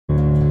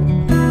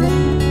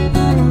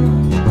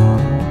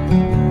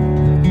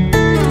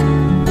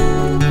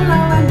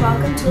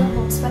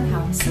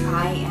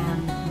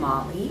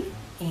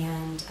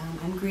and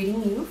I'm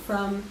greeting you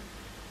from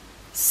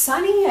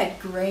sunny yet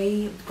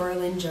gray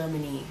Berlin,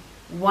 Germany.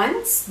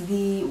 Once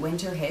the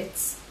winter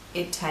hits,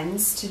 it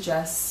tends to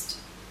just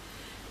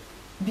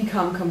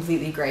become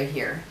completely gray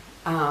here.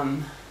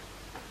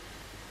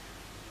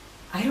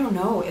 I don't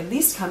know, at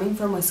least coming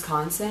from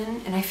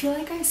Wisconsin, and I feel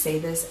like I say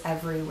this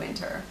every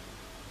winter,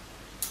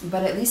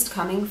 but at least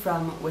coming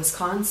from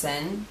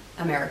Wisconsin,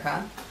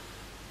 America,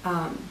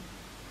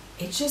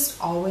 it just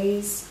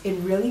always, it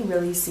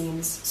really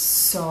seems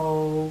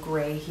so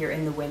gray here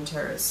in the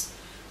winters.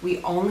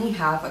 We only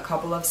have a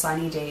couple of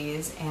sunny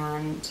days,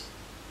 and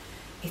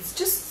it's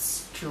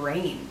just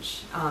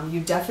strange. You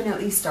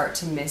definitely start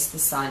to miss the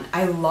sun.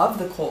 I love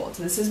the cold.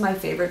 This is my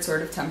favorite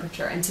sort of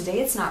temperature, and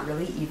today it's not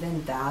really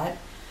even that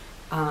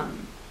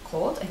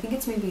cold. I think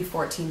it's maybe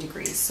 14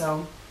 degrees,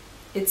 so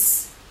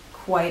it's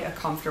quite a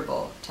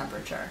comfortable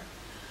temperature.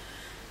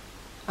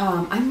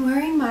 I'm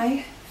wearing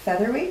my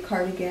featherweight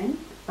cardigan.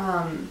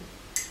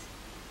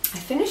 I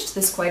finished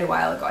this quite a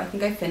while ago. I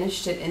think I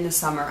finished it in the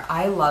summer.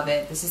 I love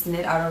it. This is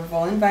knit out of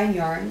Wollenbein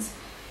Yarns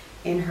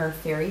in her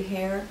Fairy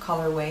Hair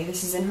colorway.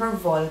 This is in her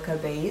Volca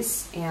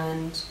base,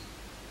 and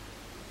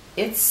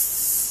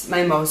it's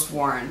my most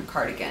worn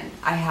cardigan.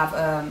 I have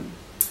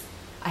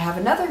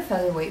another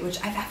featherweight, which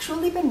I've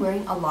actually been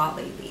wearing a lot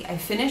lately. I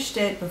finished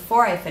it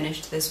before I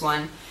finished this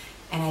one,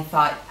 and I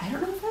thought, I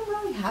don't know if I'm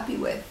really happy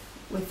with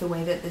the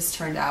way that this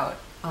turned out.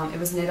 It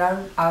was knit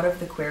out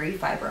of the Query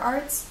Fiber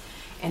Arts,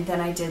 and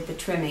then I did the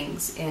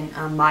trimmings in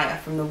Maya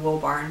from the Wool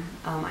Barn.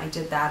 I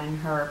did that in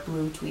her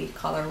blue tweed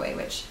colorway,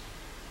 which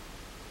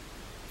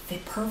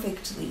fit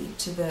perfectly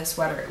to the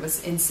sweater. It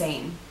was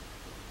insane.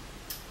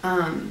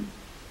 But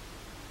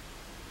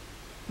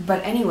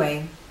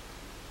anyway,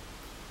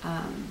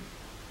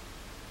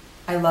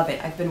 I love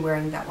it. I've been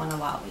wearing that one a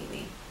lot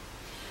lately.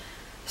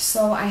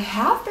 So I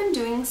have been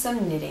doing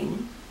some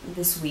knitting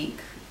this week.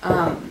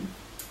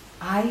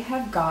 I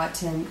have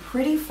gotten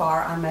pretty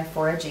far on my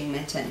foraging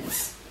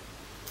mittens.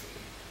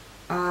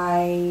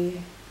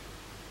 When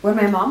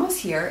my mom was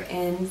here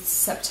in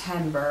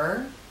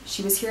September,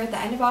 she was here at the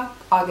end of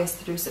August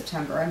through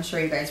September, I'm sure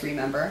you guys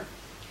remember,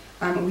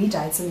 we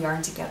dyed some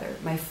yarn together.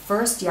 My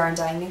first yarn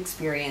dyeing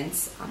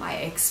experience I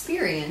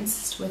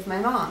experienced with my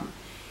mom.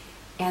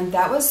 And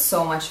that was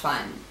so much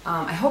fun.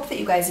 I hope that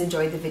you guys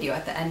enjoyed the video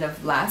at the end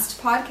of last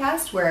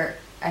podcast where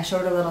I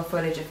showed a little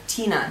footage of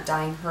Tina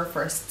dyeing her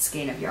first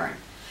skein of yarn.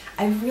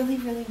 I really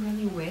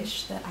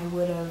wish that I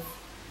would have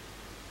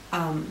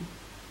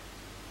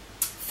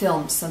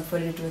filmed some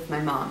footage with my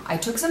mom. I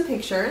took some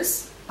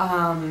pictures,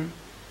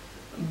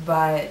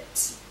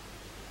 but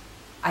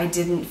I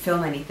didn't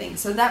film anything.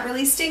 So that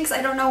really stinks.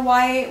 I don't know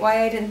why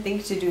I didn't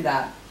think to do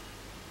that.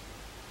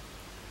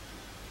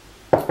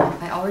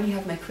 I already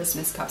have my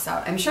Christmas cups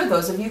out. I'm sure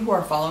those of you who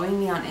are following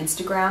me on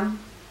Instagram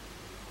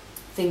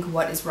think,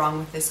 what is wrong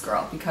with this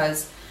girl?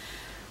 Because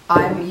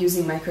I'm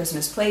using my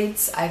Christmas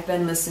plates. I've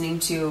been listening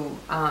to,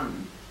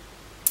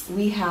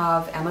 we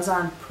have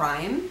Amazon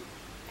Prime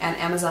and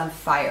Amazon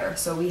Fire.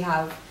 So we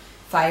have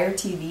Fire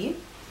TV,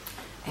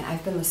 and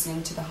I've been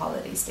listening to the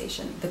holiday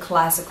station, the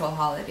classical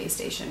holiday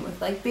station with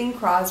like Bing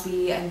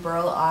Crosby and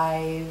Burl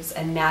Ives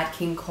and Nat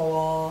King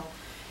Cole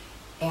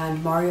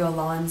and Mario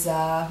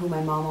Lanza, who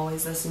my mom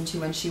always listened to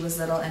when she was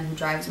little and who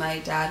drives my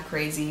dad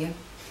crazy.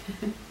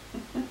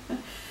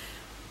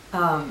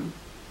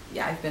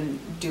 Yeah, I've been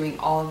doing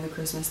all of the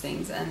Christmas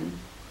things, and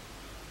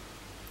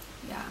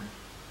yeah,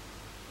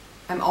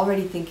 I'm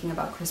already thinking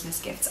about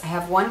Christmas gifts. I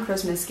have one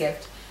Christmas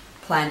gift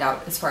planned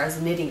out as far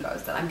as knitting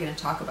goes that I'm going to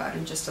talk about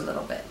in just a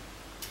little bit.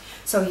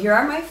 So here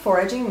are my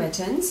foraging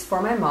mittens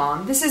for my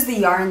mom. This is the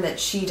yarn that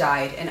she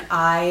dyed, and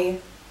I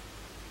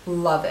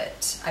love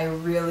it. I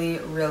really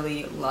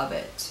love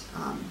it.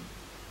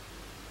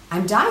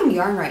 I'm dyeing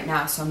yarn right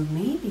now, so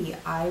maybe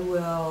I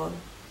will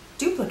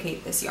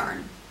duplicate this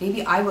yarn.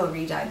 Maybe I will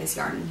re-dye this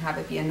yarn and have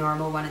it be a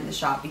normal one in the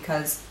shop,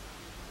 because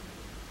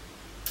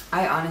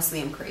I honestly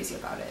am crazy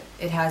about it.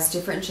 It has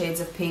different shades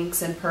of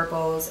pinks and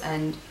purples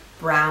and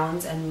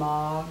browns and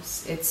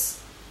mauves.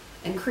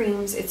 And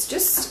creams. It's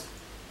just,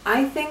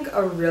 I think,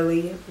 a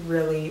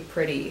really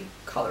pretty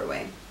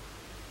colorway.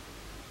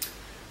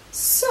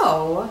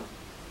 So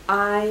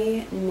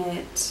I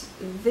knit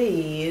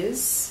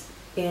these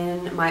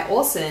in my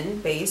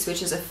Olsen base,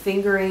 which is a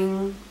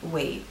fingering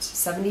weight,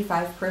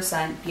 75%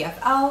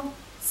 BFL,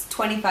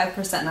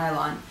 25%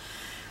 nylon.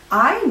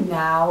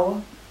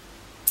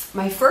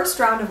 My first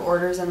round of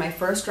orders and my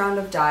first round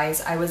of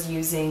dyes, I was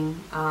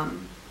using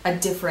a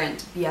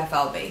different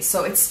BFL base.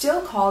 So it's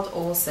still called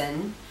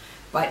Olsen,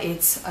 but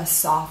it's a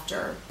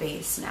softer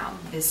base now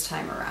this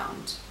time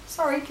around.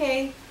 Sorry,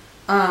 Kay.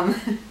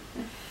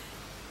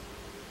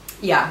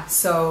 Yeah,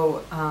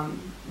 so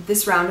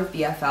this round of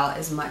BFL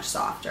is much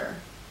softer,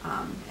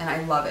 and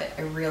I love it.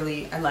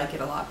 I like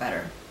it a lot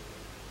better.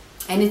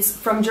 And it's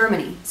from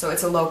Germany, so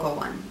it's a local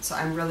one. So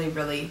I'm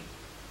really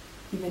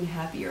even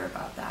happier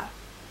about that.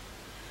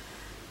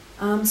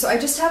 So I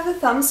just have the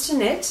thumbs to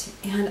knit,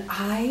 and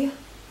I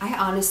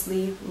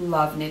honestly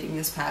love knitting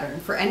this pattern.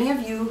 For any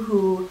of you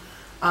who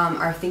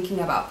are thinking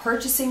about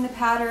purchasing the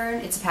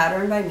pattern, it's a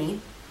pattern by me,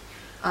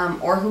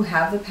 or who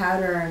have the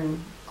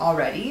pattern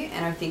already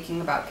and are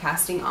thinking about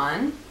casting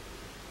on,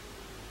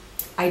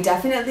 I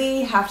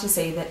definitely have to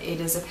say that it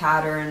is a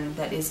pattern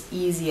that is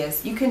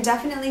easiest. You can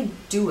definitely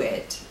do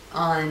it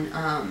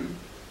on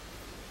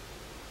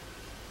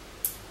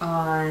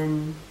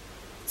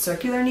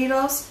circular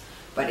needles,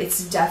 but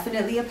it's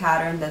definitely a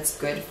pattern that's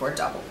good for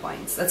double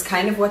points. That's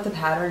kind of what the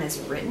pattern is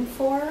written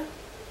for.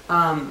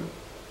 But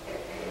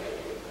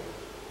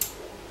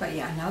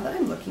yeah, now that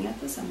I'm looking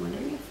at this, I'm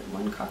wondering if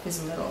one cuff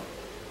is a little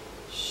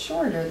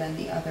shorter than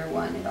the other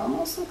one. It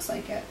almost looks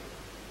like it.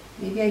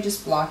 Maybe I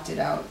just blocked it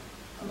out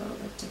a little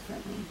bit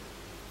differently.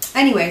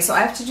 Anyway, so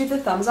I have to do the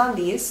thumbs on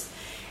these,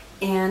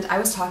 and I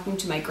was talking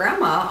to my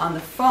grandma on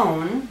the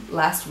phone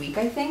last week,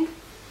 I think,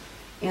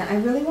 and I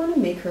really want to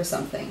make her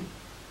something.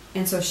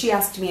 And so she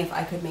asked me if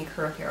I could make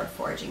her a pair of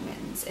foraging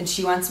mittens, and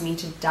she wants me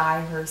to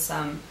dye her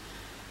some,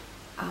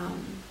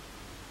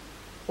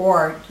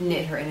 or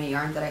knit her in a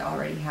yarn that I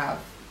already have,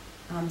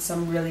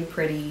 some really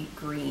pretty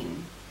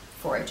green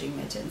foraging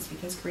mittens,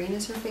 because green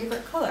is her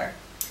favorite color.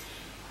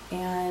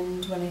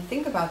 And when I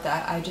think about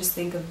that, I just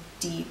think of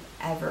deep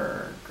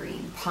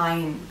evergreen.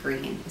 Pine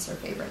green is her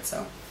favorite.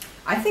 So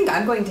I think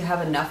I'm going to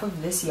have enough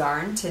of this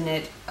yarn to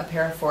knit a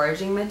pair of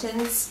foraging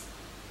mittens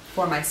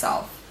for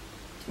myself,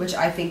 which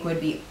I think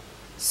would be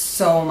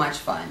so much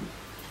fun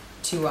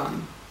to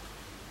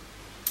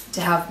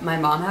have my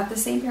mom have the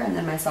same pair and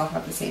then myself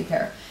have the same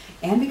pair.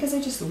 And because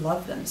I just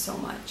love them so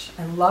much.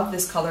 I love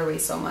this colorway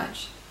so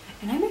much.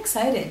 And I'm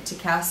excited to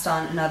cast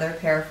on another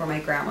pair for my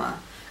grandma.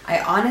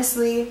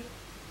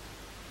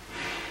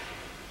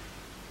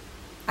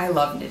 I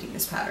love knitting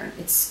this pattern.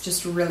 It's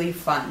just really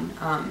fun.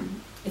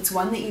 It's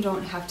one that you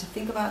don't have to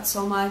think about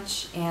so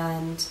much,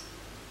 and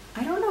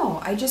I don't know,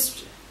 I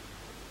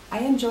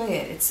enjoy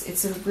it.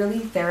 It's a really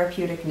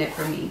therapeutic knit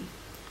for me.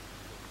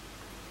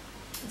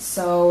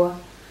 So,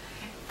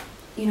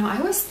 you know, I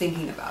was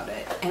thinking about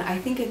it, and I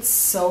think it's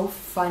so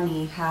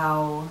funny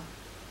how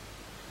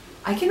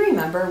I can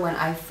remember when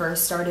I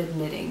first started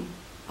knitting.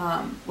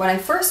 I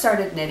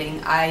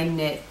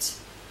knit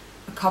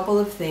a couple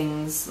of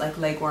things, like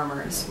leg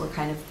warmers were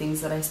kind of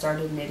things that I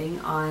started knitting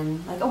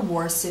on like a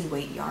worsted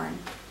weight yarn.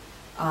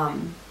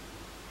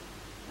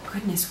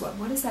 Goodness,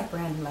 what is that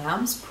brand?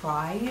 Lamb's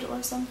Pride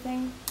or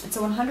something? It's a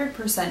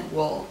 100%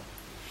 wool.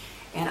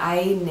 And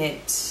I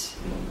knit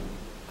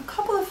a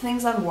couple of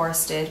things on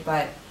worsted,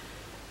 but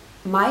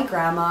my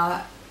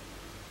grandma,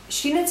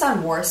 she knits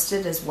on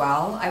worsted as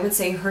well. I would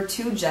say her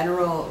two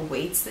general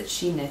weights that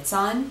she knits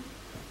on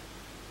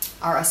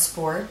are a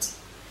sport.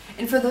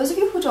 And for those of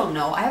you who don't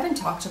know, I haven't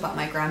talked about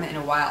my grandma in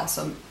a while,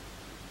 so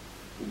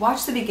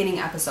watch the beginning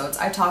episodes.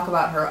 I talk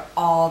about her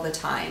all the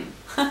time.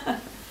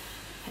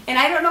 And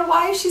I don't know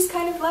why she's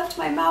kind of left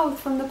my mouth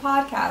from the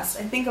podcast.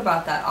 I think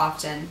about that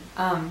often.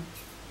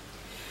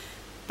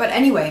 But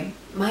anyway,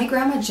 my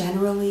grandma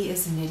generally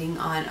is knitting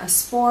on a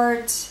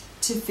sport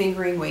to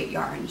fingering weight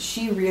yarn.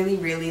 She really,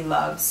 really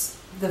loves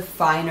the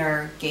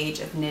finer gauge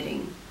of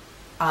knitting.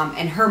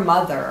 And her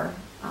mother,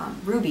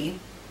 Ruby,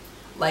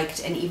 liked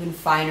an even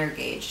finer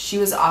gauge. She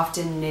was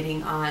often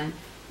knitting on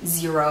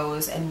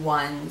zeros and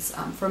ones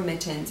for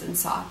mittens and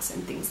socks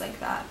and things like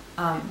that.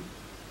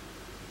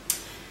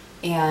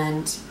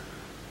 And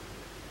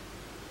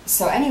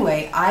so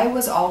anyway, I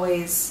was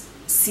always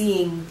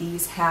seeing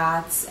these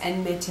hats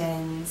and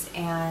mittens,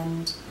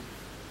 and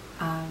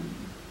I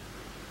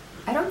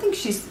don't think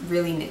she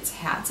really knits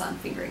hats on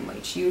fingering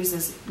weight. She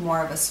uses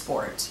more of a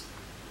sport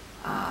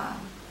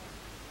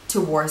to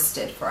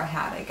worsted for a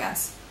hat, I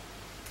guess,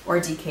 or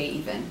DK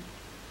even.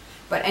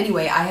 But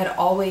anyway, I had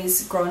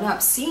always grown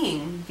up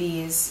seeing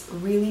these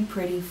really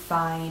pretty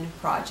fine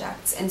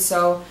projects, and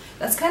so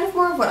that's kind of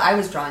more of what I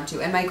was drawn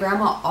to. And my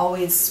grandma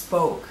always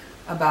spoke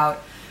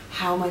about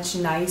how much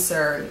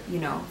nicer, you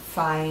know,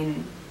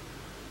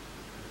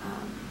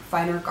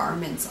 finer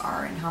garments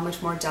are, and how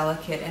much more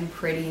delicate and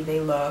pretty they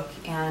look.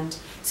 And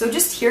so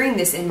just hearing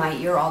this in my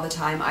ear all the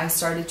time, I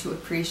started to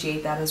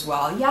appreciate that as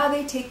well. Yeah,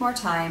 they take more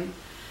time,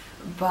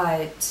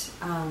 but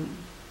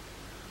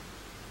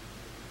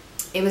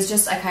it was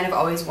just, I kind of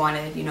always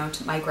wanted, you know,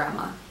 my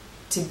grandma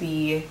to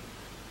be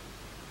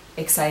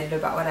excited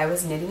about what I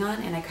was knitting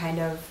on, and I kind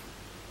of,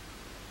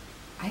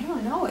 I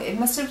don't know, it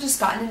must have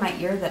just gotten in my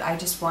ear that I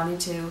just wanted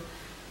to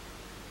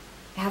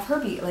have her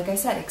be, like I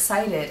said,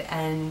 excited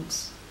and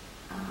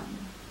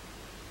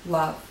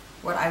love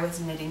what I was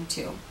knitting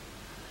too.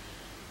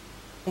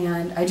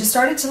 And I just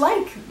started to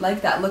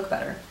like that look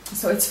better.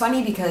 So it's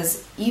funny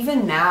because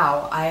even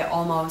now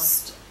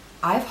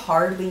I've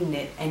hardly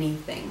knit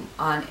anything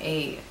on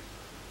a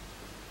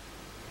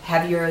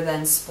heavier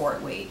than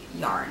sport weight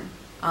yarn.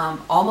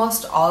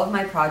 Almost all of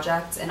my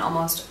projects and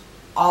almost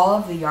all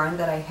of the yarn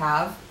that I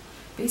have,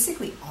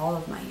 basically all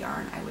of my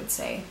yarn, I would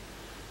say,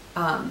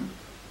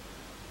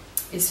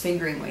 is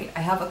fingering weight.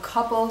 I have a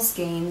couple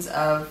skeins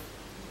of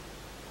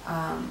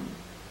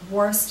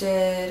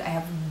worsted. I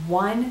have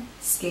one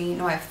skein,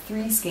 no, I have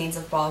 3 skeins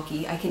of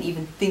bulky. I can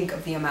even think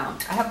of the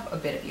amount. I have a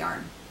bit of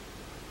yarn.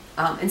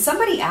 And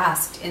somebody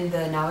asked in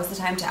the Now Is the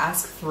Time to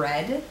Ask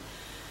thread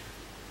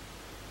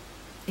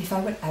if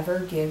I would ever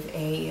give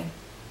a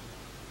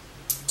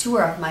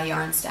tour of my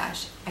yarn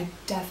stash. I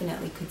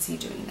definitely could see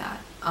doing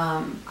that.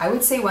 I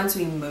would say once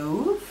we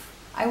move,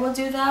 I will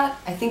do that.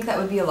 I think that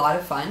would be a lot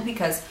of fun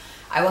because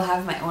I will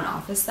have my own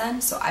office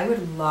then, so I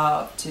would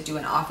love to do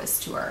an office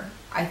tour.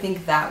 I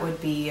think that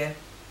would be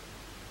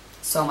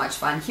so much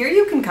fun. Here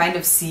you can kind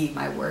of see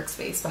my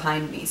workspace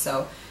behind me,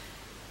 so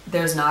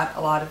there's not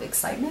a lot of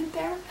excitement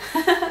there.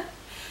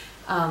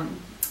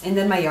 And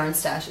then my yarn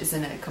stash is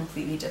in a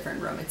completely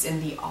different room. It's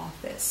in the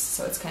office,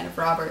 so it's kind of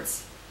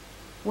Robert's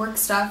work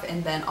stuff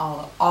and then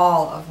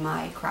all of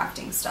my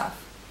crafting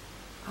stuff.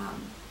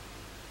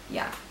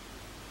 Yeah.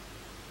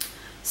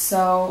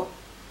 So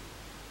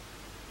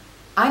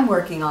I'm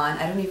working on,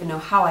 I don't even know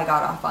how I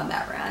got off on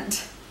that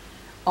rant.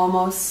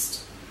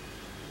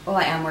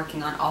 I am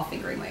working on all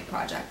fingering weight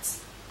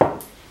projects.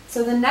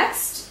 So the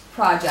next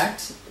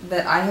project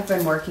that I have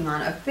been working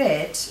on a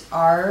bit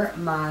are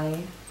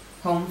my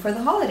Home for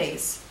the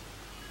Holidays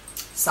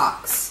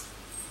socks.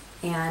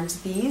 And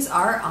these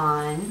are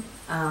on,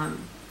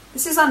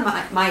 this is on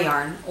my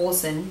yarn,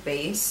 Olson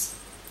base.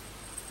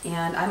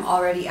 And I'm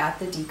already at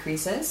the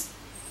decreases.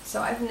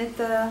 So I've knit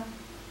the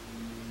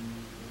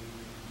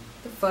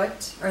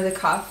foot, or the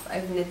cuff,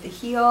 I've knit the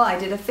heel, I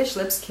did a fish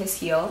lips kiss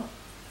heel.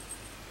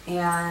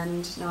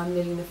 And now I'm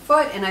knitting the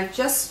foot, and I've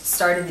just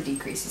started the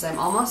decreases. I'm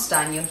almost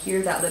done. You'll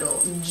hear that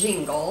little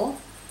jingle,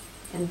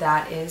 and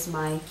that is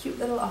my cute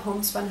little A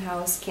Homespun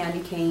House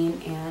candy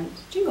cane and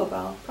Jingle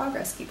Bell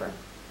Progress Keeper.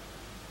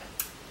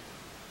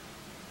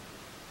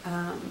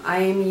 I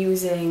am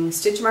using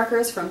stitch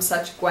markers from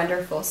Such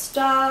Gwenderful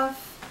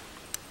Stuff,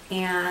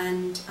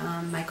 and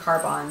my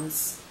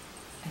Carbons.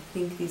 I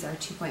think these are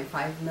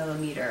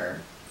 2.5mm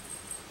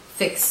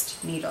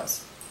fixed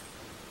needles.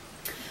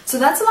 So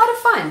that's a lot of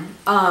fun.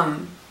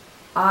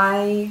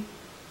 I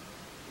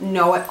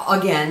know,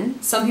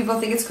 again, some people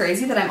think it's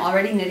crazy that I'm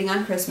already knitting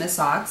on Christmas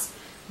socks,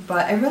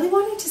 but I really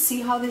wanted to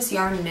see how this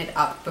yarn knit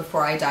up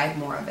before I dyed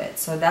more of it.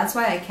 So that's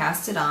why I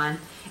cast it on,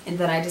 and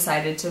then I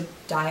decided to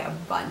dye a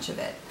bunch of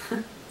it.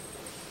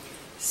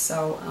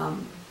 So,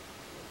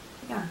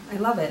 yeah, I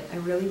love it. I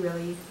really,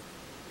 really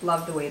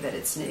love the way that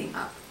it's knitting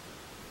up.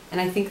 And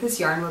I think this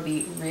yarn will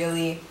be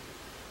really,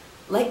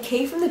 like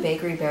Kay from the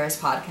Bakery Bears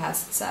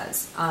podcast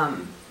says,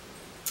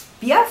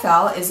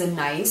 BFL is a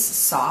nice,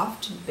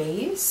 soft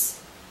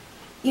base.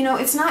 You know,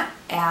 it's not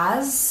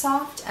as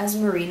soft as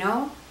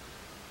Merino.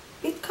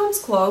 It comes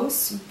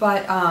close,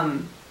 but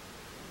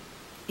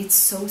it's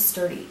so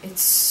sturdy.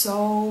 It's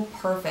so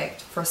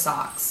perfect for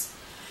socks.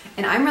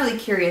 And I'm really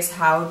curious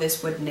how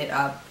this would knit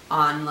up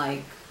on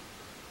like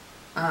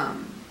a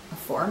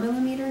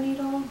 4mm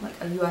needle, like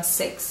a US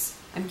 6.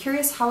 I'm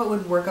curious how it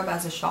would work up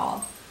as a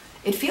shawl.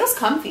 It feels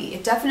comfy.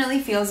 It definitely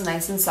feels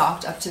nice and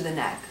soft up to the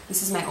neck.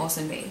 This is my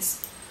Olson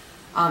base.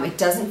 It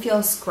doesn't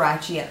feel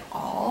scratchy at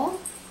all,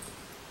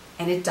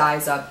 and it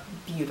dyes up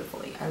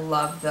beautifully. I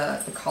love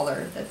the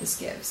color that this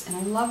gives, and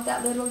I love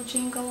that little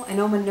jingle. I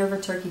know Minerva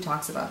Turkey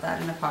talks about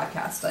that in a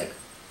podcast, like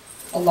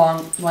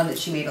one that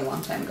she made a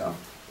long time ago.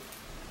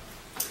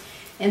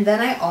 And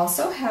then I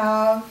also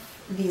have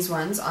these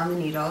ones on the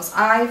needles.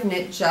 I've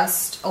knit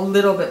just a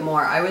little bit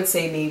more. I would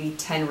say maybe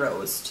 10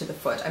 rows to the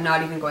foot. I'm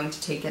not even going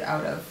to take it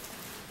out of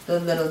the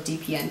little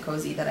DPN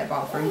cozy that I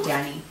bought from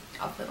Danny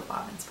of Little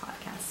Bobbins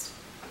podcast.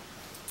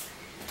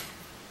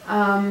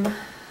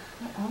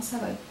 What else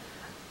have I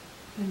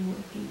been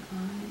working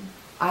on?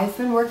 I've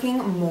been working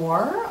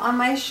more on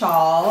my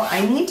shawl.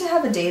 I need to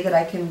have a day that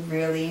I can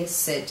really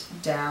sit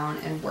down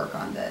and work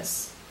on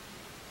this.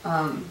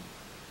 I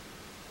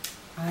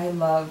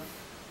love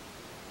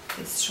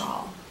this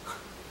shawl.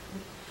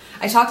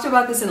 I talked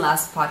about this in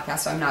last podcast,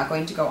 so I'm not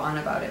going to go on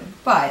about it,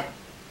 but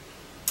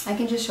I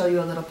can just show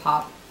you a little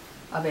pop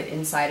of it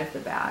inside of the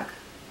bag.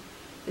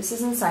 This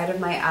is inside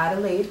of my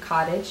Adelaide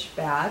Cottage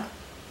bag.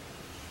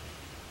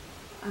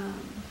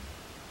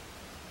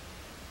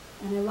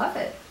 And I love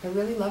it. I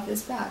really love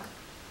this bag.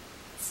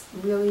 It's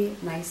really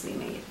nicely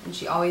made. And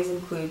she always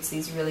includes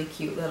these really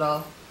cute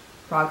little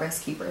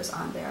progress keepers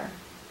on there.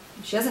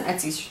 She has an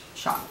Etsy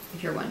shop,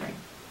 if you're wondering.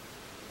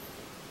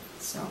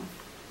 So,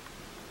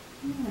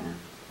 yeah.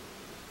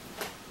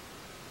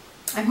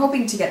 I'm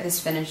hoping to get this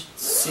finished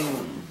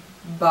soon,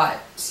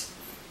 but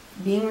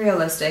being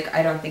realistic,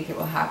 I don't think it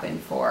will happen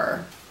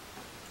for,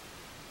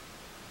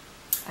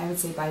 I would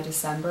say by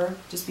December,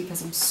 just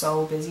because I'm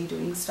so busy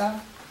doing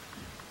stuff.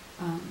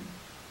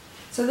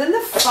 So then the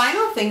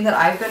final thing that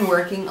I've been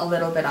working a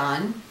little bit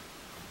on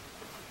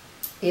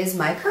is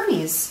my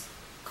Kermes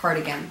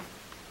cardigan.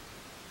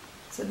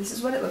 So this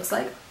is what it looks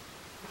like.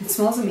 It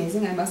smells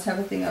amazing. I must have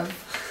a thing of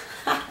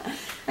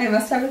I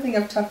must have a thing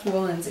of Tuft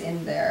Woolens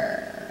in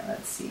there.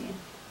 Let's see.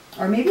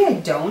 Or maybe I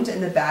don't,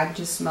 and the bag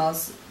just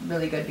smells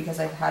really good because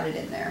I've had it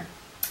in there.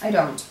 I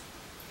don't.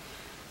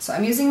 So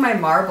I'm using my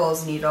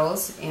Marbles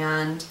needles,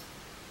 and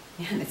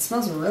man, it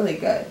smells really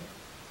good.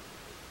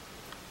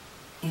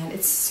 And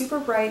it's super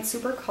bright,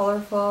 super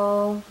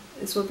colorful.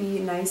 This will be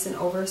nice and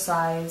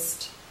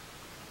oversized.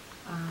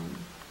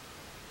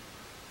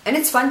 And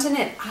it's fun to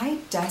knit. I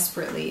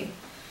desperately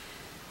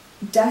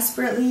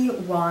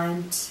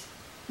want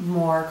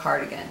more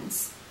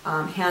cardigans,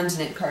 hand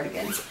knit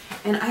cardigans.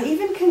 And I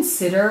even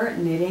consider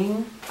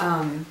knitting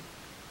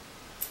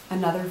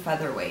another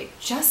featherweight,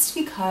 just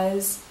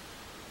because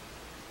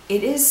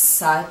it is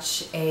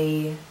such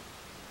a,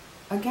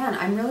 again,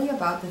 I'm really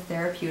about the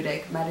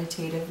therapeutic,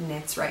 meditative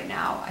knits right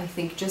now. I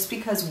think just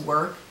because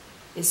work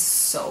is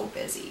so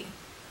busy.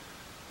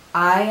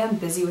 I am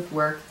busy with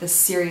work.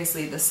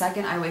 Seriously, the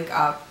second I wake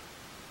up,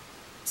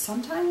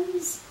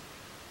 sometimes,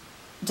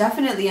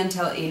 definitely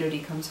until Elodie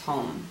comes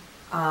home.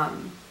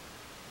 And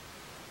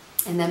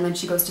then when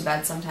she goes to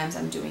bed, sometimes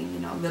I'm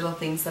doing, little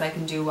things that I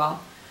can do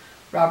while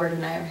Robert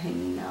and I are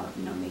hanging out,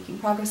 making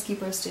progress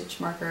keepers, stitch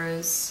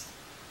markers,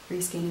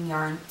 rescanning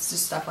yarn, it's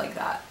just stuff like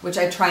that, which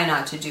I try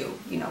not to do,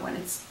 when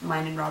it's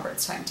mine and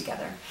Robert's time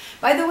together.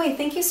 By the way,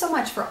 thank you so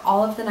much for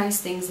all of the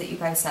nice things that you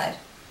guys said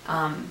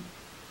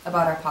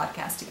about our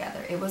podcast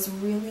together. It was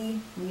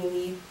really,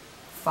 really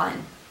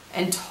fun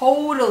and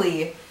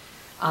totally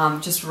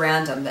just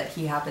random that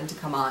he happened to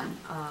come on.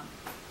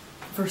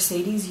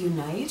 Versades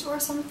Unite or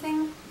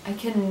something? I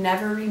can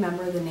never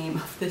remember the name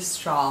of this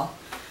shawl.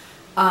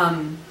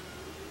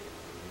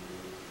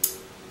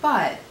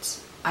 But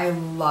I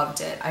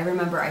loved it. I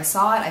remember I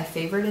saw it, I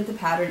favorited the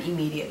pattern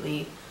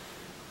immediately.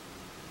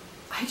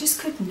 I just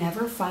could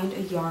never find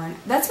a yarn.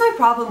 That's my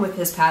problem with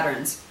his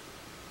patterns.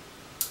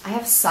 I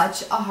have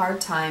such a hard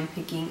time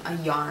picking a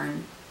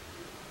yarn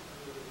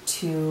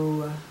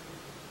to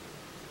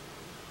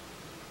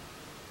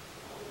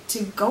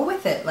go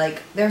with it.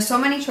 Like, there's so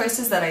many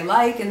choices that I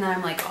like, and then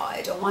I'm like, oh,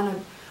 I don't want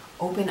to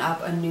open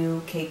up a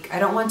new cake. I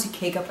don't want to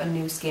cake up a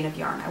new skein of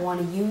yarn. I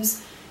want to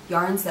use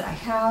yarns that I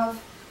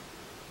have.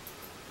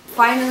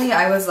 Finally,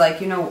 I was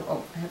like,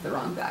 oh, I have the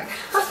wrong bag.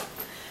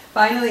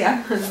 Finally,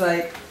 I was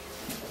like,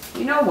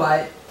 you know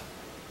what?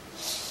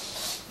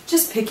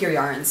 Just pick your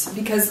yarns.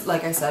 Because,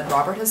 like I said,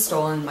 Robert has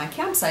stolen my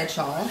campsite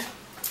shawl,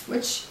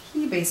 which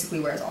he basically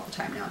wears all the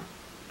time now.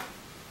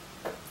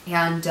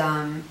 And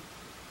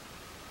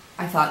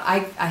I thought,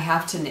 I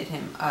have to knit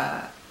him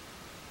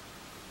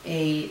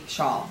a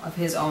shawl of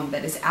his own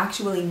that is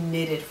actually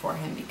knitted for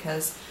him,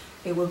 because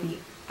it will be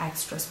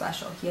extra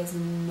special. He has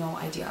no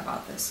idea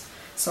about this.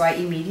 So I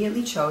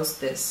immediately chose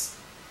this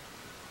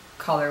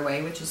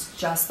colorway, which is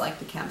just like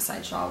the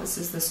campsite shawl. This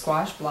is the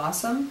Squash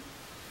Blossom,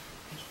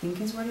 I think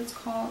is what it's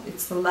called.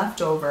 It's the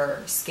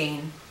leftover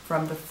skein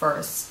from the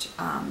first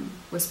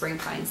Whispering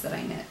Pines that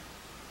I knit.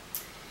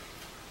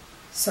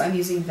 So I'm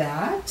using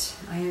that.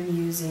 I am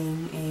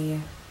using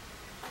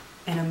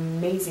an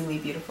amazingly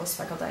beautiful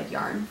speckled dyed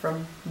yarn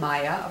from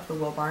Maya of the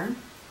Wool Barn.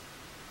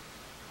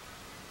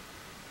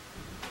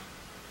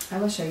 I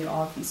will show you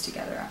all of these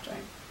together after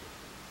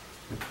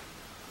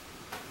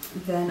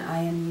Then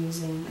I am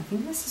using, I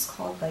think this is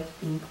called like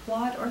Ink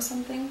Blot or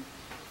something,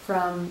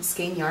 from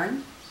Skein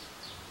Yarn.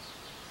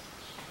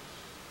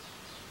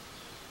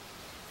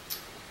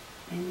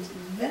 And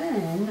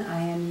then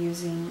I am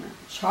using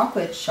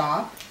Chocolate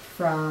Shop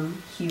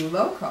from Hue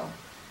Loco.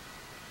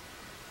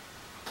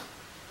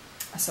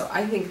 So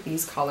I think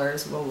these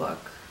colors will look,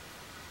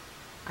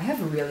 I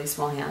have really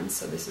small hands,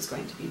 so this is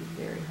going to be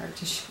very hard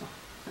to show.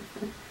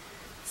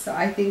 So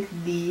I think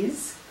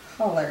these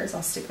colors,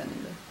 I'll stick them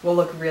in will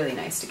look really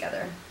nice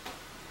together.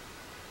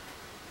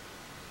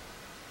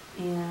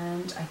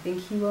 And I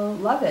think he will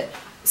love it.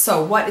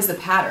 So what is the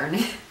pattern?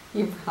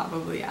 You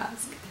probably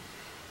ask.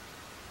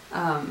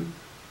 I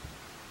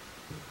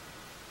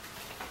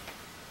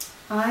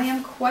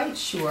am quite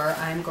sure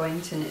I'm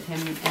going to knit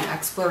him an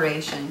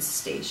exploration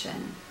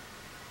station.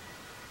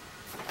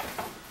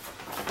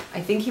 I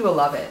think he will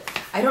love it.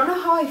 I don't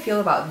know how I feel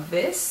about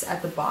this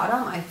at the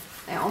bottom.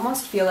 I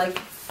almost feel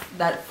like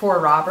that, for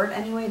Robert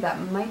anyway, that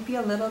might be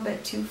a little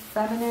bit too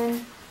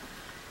feminine.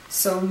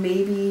 So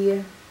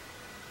maybe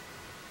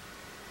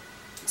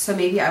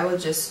I will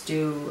just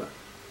do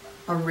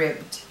a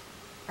ribbed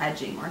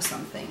edging or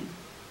something.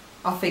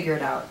 I'll figure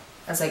it out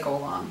as I go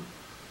along.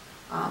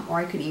 Or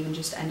I could even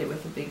just end it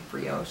with a big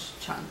brioche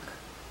chunk.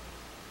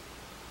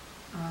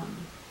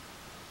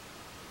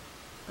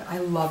 But I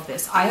love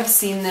this. I have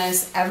seen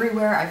this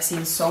everywhere. I've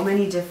seen so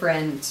many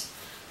different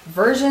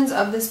versions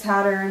of this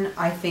pattern.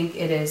 I think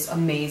it is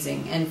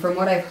amazing. And from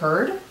what I've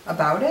heard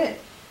about it,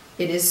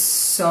 it is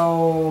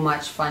so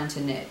much fun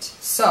to knit.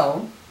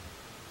 So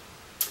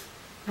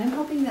I'm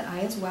hoping that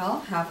I as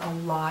well have a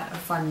lot of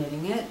fun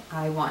knitting it.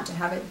 I want to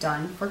have it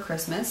done for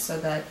Christmas so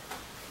that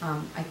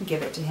I can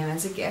give it to him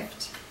as a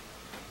gift.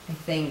 I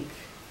think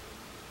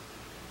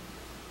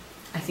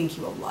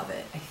he will love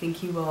it. I think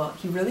he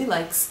really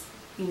likes,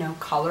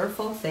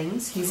 colorful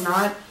things. He's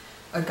not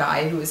a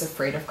guy who is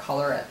afraid of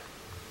color at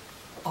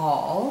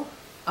all.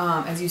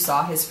 As you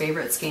saw, his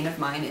favorite skein of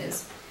mine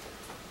is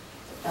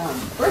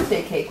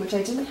birthday cake, which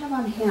I didn't have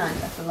on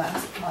hand at the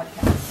last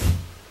podcast.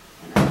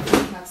 And I do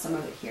have some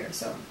of it here.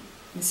 So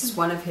this is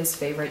one of his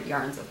favorite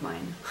yarns of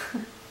mine.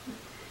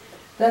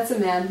 That's a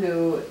man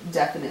who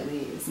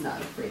definitely is not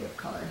afraid of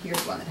color.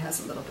 Here's one that has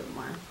a little bit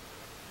more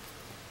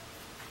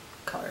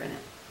color in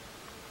it.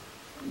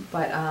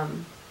 But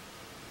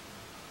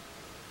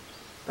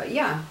But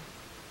yeah,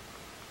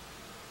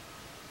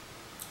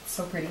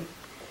 so pretty.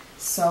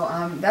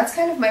 So that's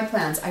kind of my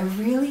plans. I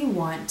really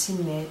want to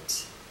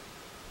knit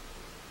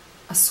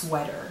a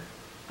sweater.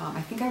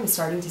 I think I was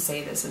starting to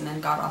say this and then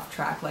got off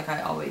track like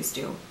I always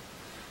do.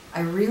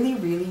 I really,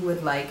 really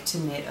would like to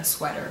knit a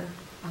sweater.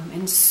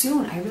 And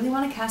soon, I really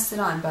want to cast it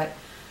on, but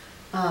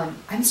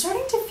I'm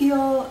starting to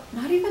feel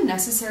not even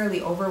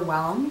necessarily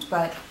overwhelmed,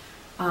 but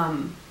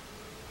I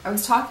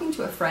was talking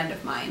to a friend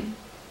of mine,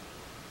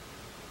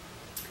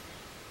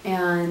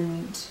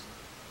 and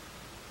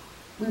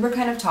we were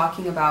kind of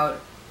talking about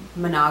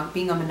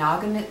being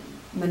a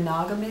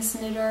monogamous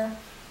knitter,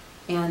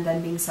 and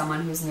then being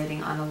someone who's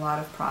knitting on a lot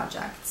of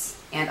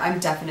projects. And I'm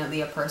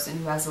definitely a person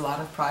who has a lot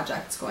of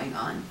projects going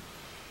on.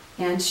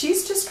 And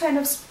she's just kind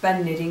of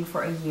been knitting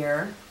for a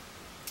year,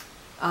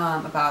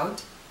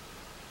 and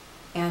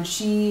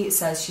she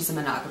says she's a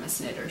monogamous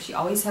knitter. She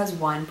always has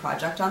one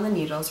project on the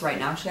needles. Right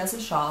now she has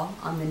a shawl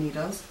on the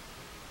needles,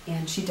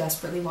 and she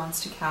desperately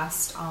wants to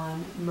cast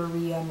on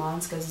Maria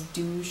Monska's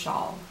Dew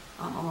shawl,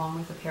 along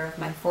with a pair of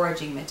my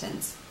foraging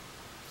mittens.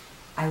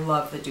 I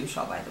love the Dew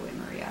shawl, by the way,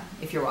 Maria,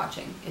 if you're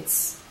watching.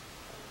 It's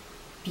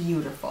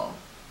beautiful.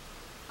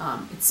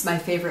 It's my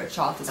favorite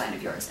shawl design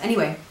of yours.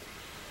 Anyway,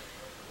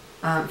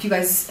 if you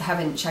guys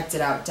haven't checked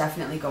it out,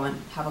 definitely go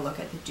and have a look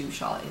at the Dew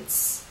shawl.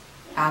 It's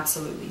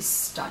absolutely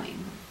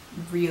stunning.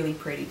 Really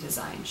pretty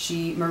design.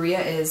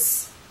 Maria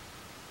is,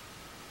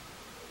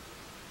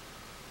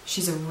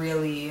 she's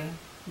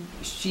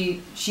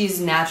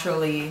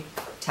naturally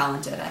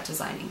talented at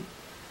designing.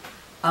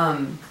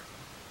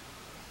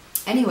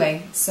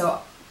 Anyway,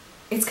 so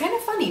it's kind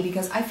of funny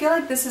because I feel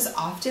like this is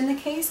often the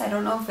case. I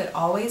don't know if it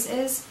always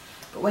is,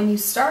 but when you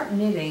start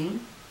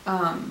knitting,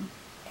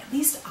 at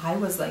least I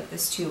was like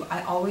this too.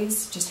 I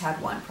always just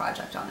had one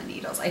project on the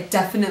needles. I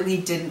definitely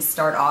didn't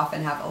start off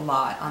and have a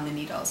lot on the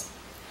needles.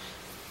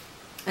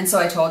 And so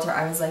I told her,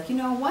 I was like, you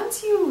know,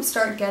 once you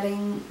start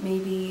getting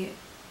maybe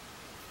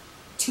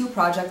 2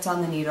 projects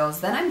on the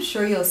needles, then I'm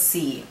sure you'll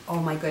see, oh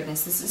my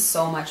goodness, this is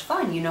so much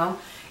fun, you know?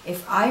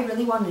 If I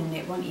really want to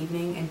knit one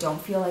evening and don't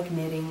feel like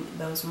knitting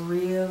those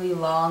really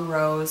long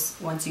rows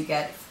once you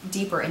get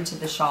deeper into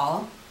the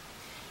shawl,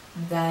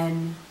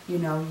 then, you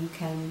know, you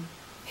can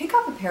pick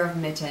up a pair of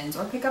mittens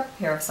or pick up a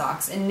pair of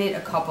socks and knit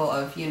a couple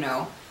of, you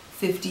know,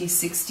 50,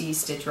 60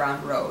 stitch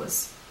round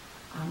rows,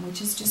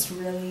 which is just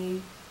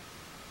really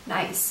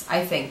nice,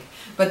 I think.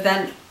 But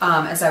then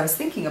as I was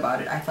thinking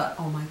about it, I thought,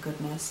 oh my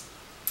goodness,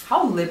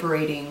 how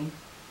liberating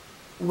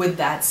would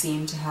that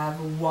seem to have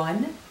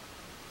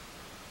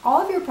all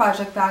of your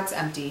project bags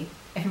empty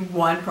and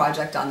one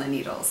project on the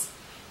needles.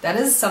 That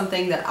is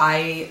something that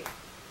I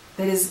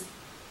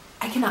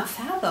cannot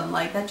fathom.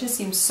 Like, that just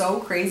seems so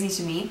crazy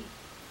to me.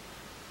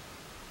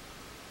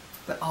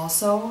 But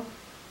also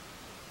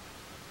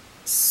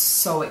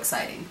so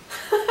exciting.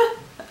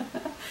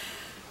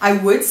 I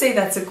would say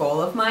that's a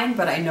goal of mine,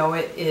 but I know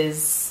it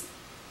is,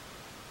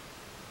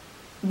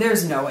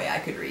 there's no way I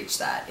could reach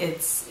that.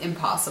 It's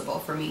impossible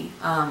for me.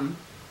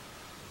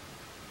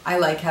 I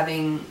like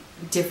having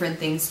different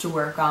things to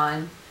work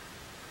on.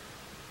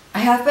 I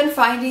have been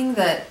finding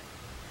that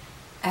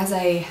as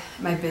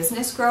my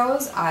business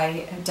grows,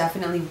 I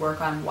definitely work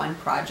on one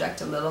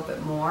project a little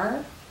bit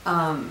more.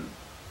 But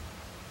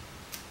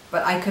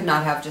I could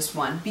not have just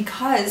one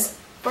because,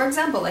 for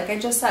example, like I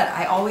just said,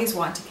 I always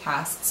want to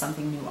cast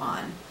something new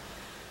on.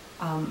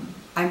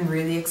 I'm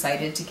really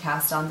excited to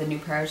cast on the new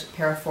pair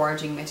of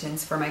foraging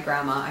mittens for my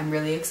grandma. I'm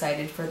really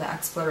excited for the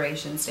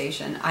exploration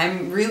station.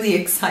 I'm really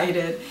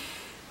excited,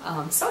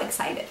 so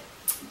excited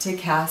to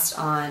cast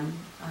on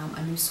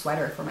a new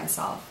sweater for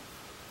myself.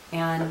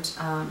 And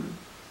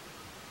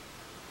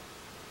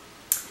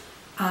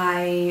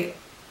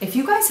if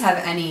you guys have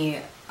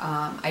any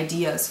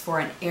ideas for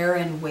an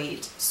Aran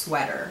weight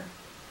sweater,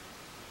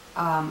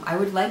 I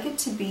would like it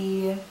to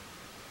be,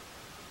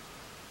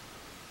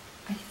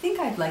 I think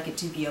I'd like it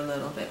to be a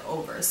little bit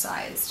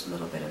oversized, a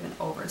little bit of an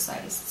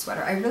oversized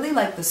sweater. I really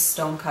like the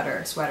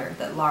stonecutter sweater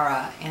that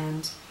Lara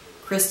and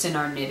Kristen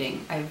are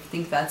knitting. I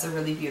think that's a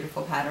really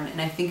beautiful pattern, and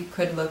I think it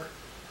could look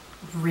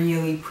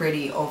really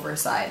pretty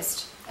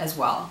oversized as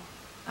well.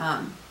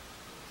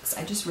 'Cause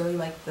I just really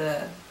like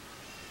the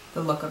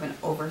look of an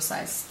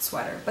oversized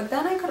sweater. But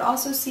then I could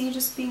also see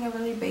just being a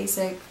really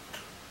basic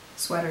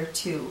sweater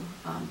too.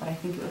 But I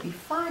think it would be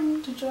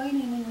fun to join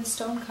in the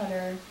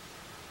stonecutter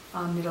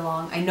knit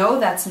along. I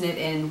know that's knit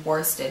in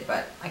worsted,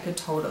 but I could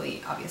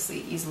totally,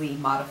 obviously, easily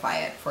modify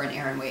it for an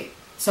Aran weight.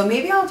 So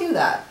maybe I'll do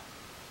that.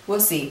 We'll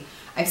see.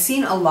 I've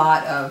seen a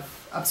lot of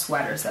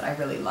sweaters that I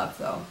really love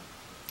though.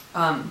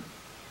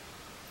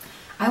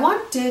 I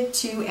wanted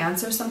to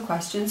answer some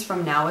questions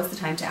from Now Is the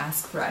Time to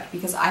Ask thread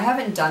because I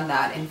haven't done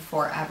that in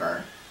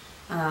forever.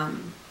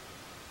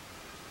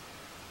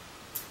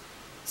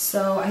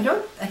 So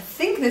I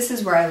think this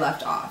is where I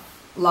left off.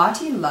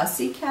 Lottie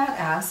Lussycat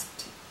asked,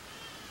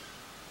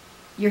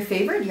 your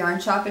favorite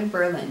yarn shop in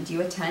Berlin? Do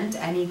you attend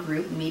any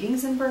group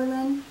meetings in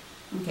Berlin?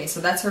 Okay, so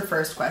that's her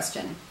first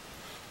question.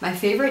 My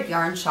favorite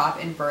yarn shop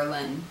in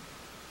Berlin,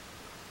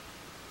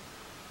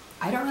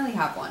 I don't really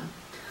have one.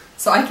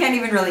 So I can't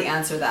even really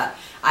answer that.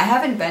 I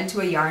haven't been to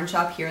a yarn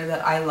shop here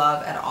that I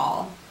love at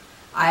all.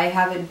 I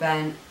haven't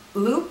been...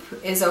 Loop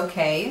is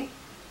okay.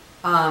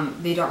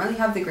 They don't really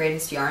have the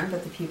greatest yarn,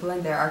 but the people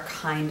in there are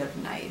kind of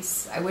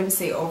nice. I wouldn't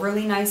say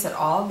overly nice at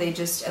all. They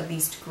just at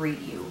least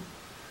greet you.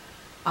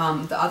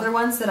 The other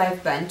ones that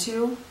I've been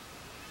to,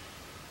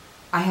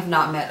 I have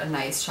not met a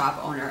nice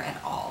shop owner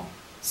at all.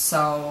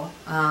 So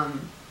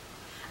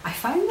I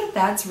find that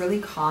that's really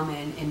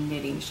common in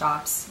knitting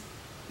shops.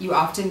 You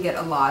often get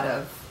a lot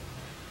of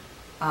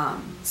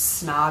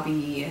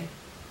snobby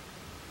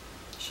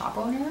shop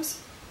owners,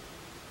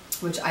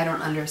 which I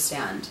don't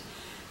understand.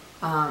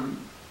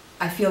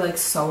 I feel like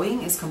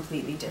sewing is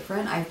completely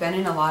different. I've been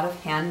in a lot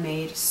of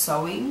handmade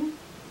sewing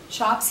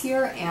shops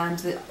here, and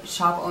the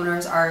shop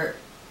owners are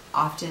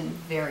often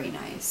very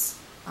nice.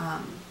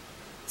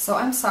 So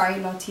I'm sorry,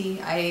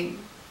 Lottie, I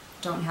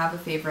don't have a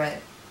favorite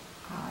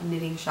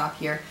knitting shop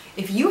here.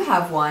 If you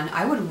have one,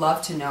 I would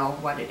love to know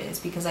what it is,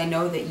 because I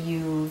know that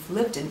you've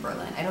lived in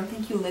Berlin. I don't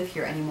think you live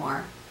here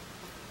anymore.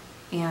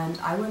 And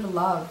I would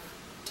love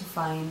to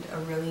find a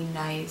really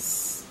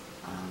nice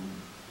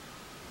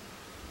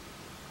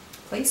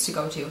place to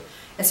go to.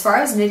 As far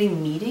as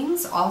knitting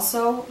meetings,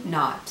 also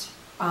not.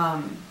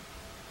 I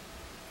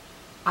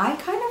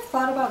kind of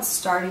thought about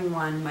starting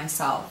one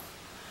myself.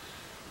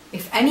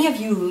 If any of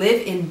you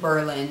live in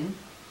Berlin,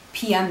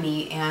 PM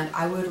me, and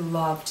I would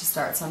love to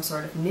start some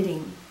sort of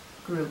knitting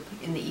group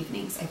in the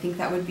evenings. I think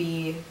that would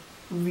be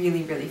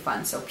really, really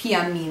fun. So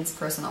PM means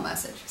personal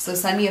message. So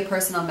send me a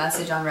personal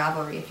message on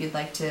Ravelry if you'd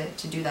like to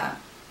do that.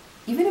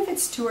 Even if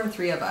it's 2 or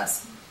 3 of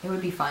us, it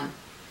would be fun.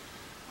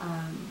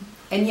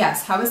 And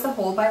yes, how is the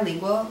whole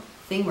bilingual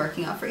thing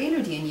working out for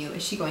Elodie and you?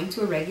 Is she going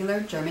to a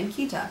regular German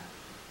kita?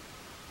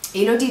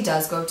 Elodie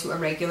does go to a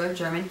regular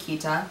German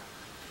kita.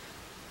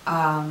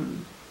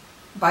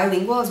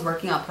 Bilingual is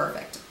working out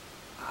perfect.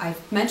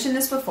 I've mentioned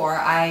this before.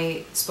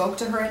 I spoke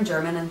to her in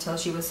German until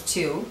she was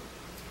 2,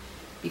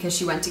 because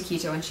she went to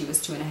Kita when she was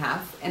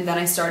 2.5, and then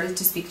I started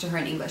to speak to her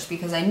in English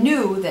because I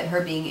knew that her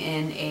being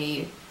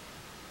in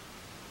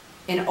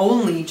an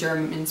only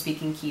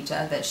German-speaking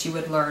Kita, that she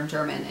would learn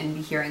German and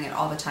be hearing it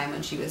all the time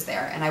when she was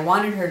there. And I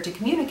wanted her to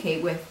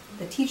communicate with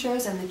the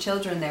teachers and the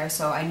children there,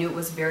 so I knew it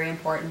was very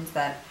important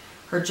that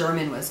her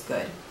German was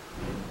good.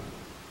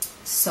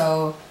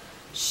 So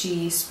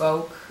she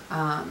spoke...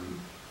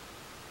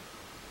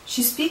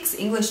 she speaks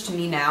English to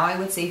me now, I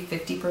would say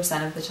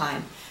 50% of the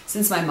time.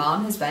 Since my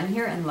mom has been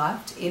here and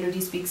left,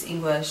 Elodie speaks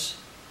English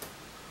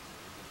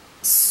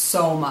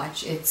so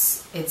much.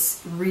 It's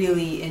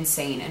really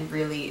insane and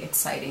really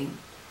exciting.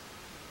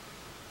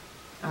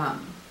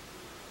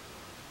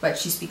 But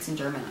she speaks in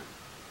German.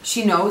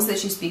 She knows that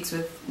she speaks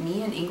with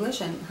me in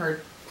English and her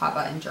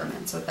papa in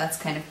German, so that's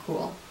kind of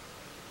cool.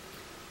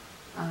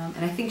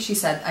 And I think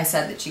I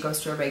said that she goes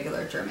to a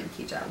regular German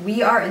kita.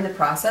 We are in the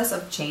process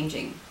of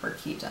changing her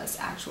kitas,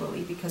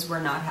 actually, because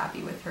we're not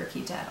happy with her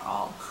kita at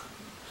all.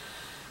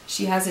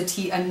 She has a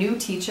new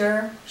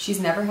teacher. She's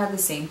never had the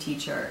same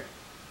teacher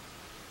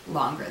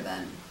longer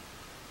than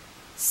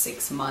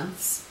 6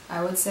 months,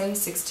 I would say,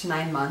 6 to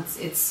 9 months.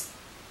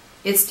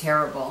 It's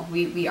terrible.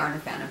 We aren't a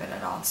fan of it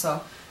at all.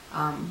 So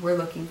we're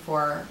looking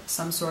for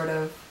some sort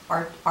of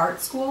art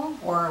school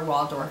or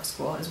Waldorf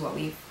school is what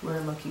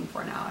we're looking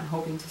for now, and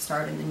hoping to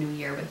start in the new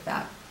year with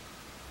that.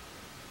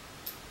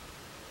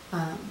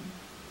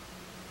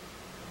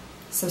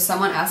 So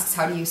someone asks,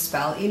 how do you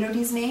spell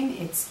Elodie's name?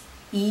 It's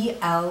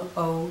E-L-O-D-I-E,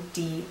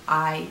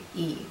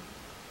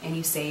 and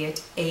you say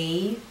it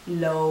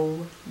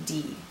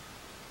A-Lo-D,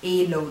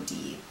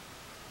 Elodie.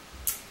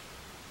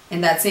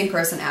 And that same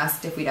person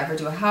asked if we'd ever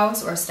do a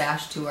house or a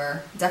stash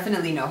tour.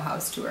 Definitely no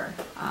house tour.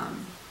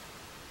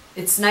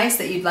 It's nice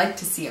that you'd like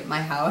to see at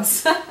my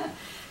house,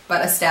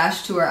 but a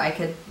stash tour I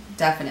could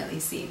definitely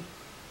see.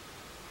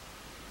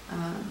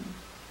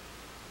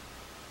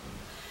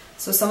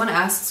 So someone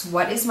asks,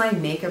 what is my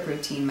makeup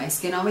routine? My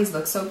skin always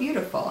looks so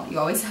beautiful. You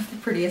always have the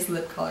prettiest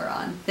lip color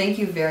on. Thank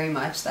you very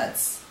much.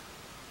 That's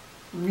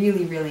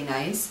really, really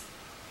nice.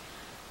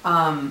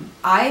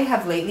 I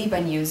have lately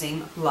been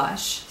using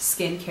Lush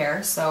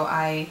skincare, so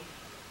I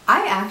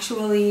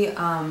actually,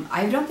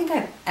 I don't think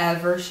I've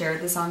ever shared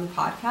this on the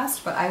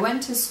podcast, but I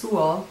went to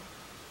school,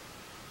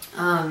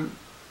 I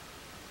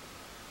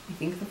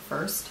think the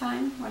first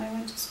time when I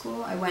went to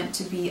school, I went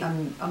to be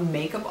a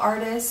makeup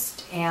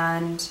artist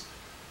and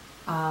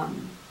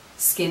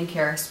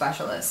skincare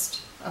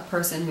specialist, a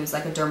person who's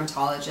like a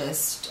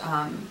dermatologist,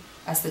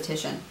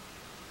 esthetician.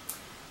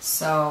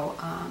 So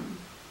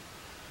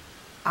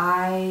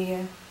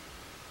I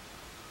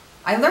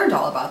learned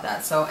all about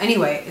that. So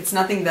anyway, it's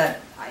nothing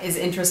that is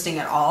interesting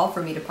at all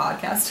for me to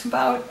podcast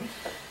about.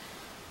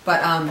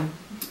 But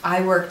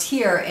I worked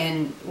here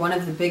in one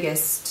of the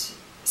biggest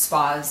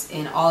spas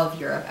in all of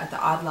Europe at the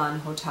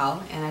Adlan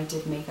Hotel, and I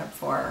did makeup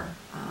for,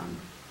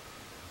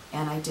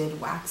 and I did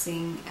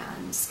waxing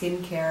and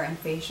skincare and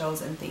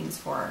facials and things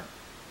for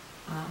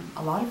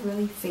a lot of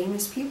really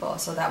famous people.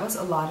 So that was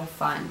a lot of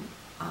fun.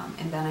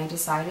 And then I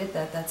decided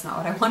that that's not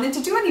what I wanted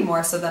to do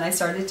anymore. So then I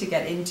started to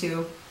get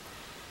into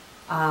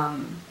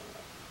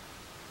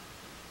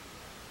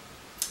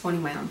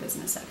owning my own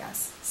business, I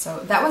guess. So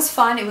that was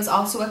fun. It was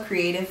also a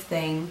creative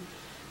thing.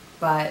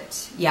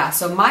 But yeah,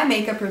 so my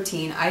makeup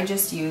routine, I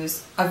just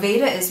use,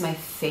 Aveda is my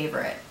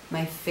favorite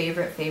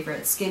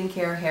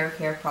skincare, hair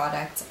care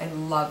products. I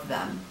love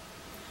them.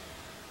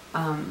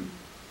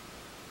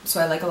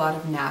 So I like a lot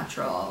of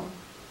natural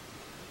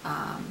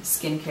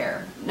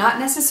skincare. Not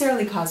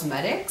necessarily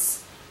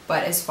cosmetics,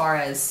 but as far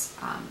as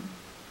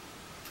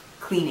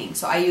cleaning.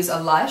 So I use a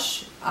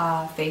Lush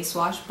face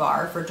wash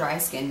bar for dry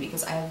skin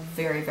because I have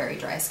very, very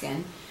dry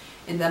skin.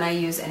 And then I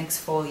use an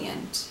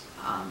exfoliant.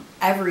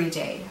 Every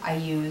day I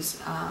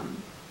use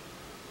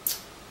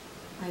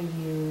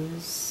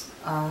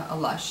a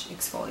Lush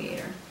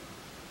exfoliator,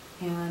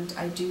 and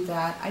I do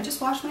that. I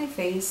just wash my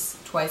face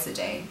twice a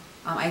day.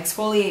 I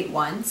exfoliate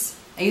once.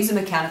 I use a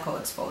mechanical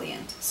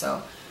exfoliant,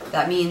 so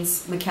that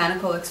means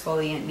mechanical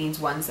exfoliant means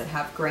ones that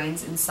have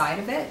grains inside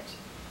of it,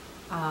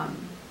 and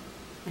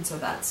so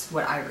that's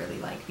what I really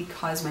like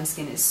because my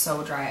skin is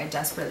so dry. I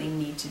desperately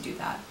need to do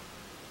that.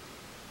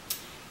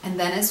 And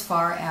then as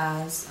far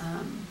as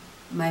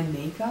my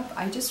makeup,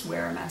 I just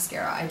wear a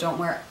mascara. I don't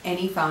wear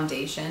any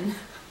foundation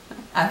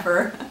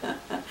ever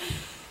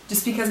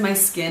just because my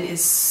skin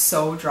is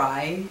so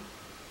dry.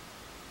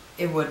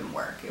 It wouldn't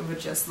work. It would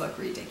just look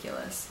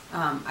ridiculous.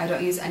 I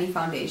don't use any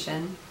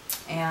foundation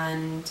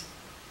and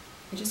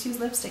I just use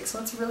lipstick. So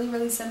it's really,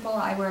 really simple.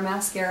 I wear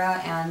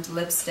mascara and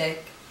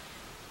lipstick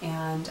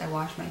and I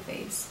wash my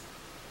face.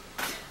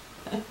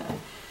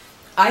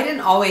 I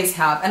didn't always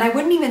have, and I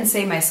wouldn't even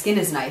say my skin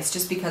is nice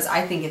just because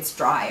I think it's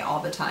dry all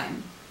the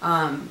time.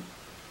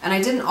 And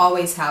I didn't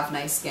always have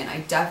nice skin.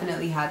 I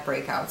definitely had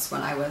breakouts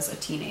when I was a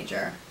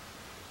teenager.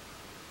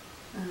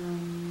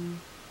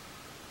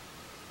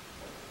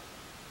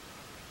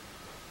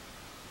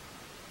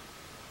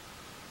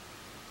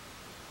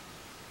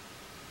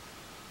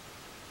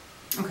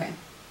 Okay.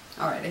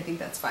 All right, I think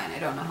that's fine. I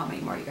don't know how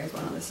many more you guys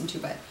want to listen to,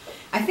 but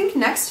I think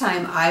next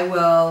time I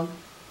will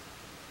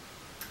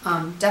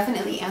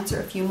definitely answer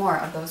a few more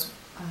of those.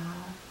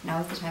 Now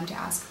is the time to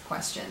ask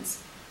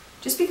questions.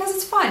 Just because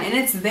it's fun and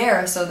it's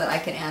there so that I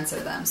can answer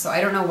them. So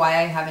I don't know why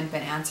I haven't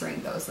been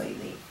answering those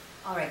lately.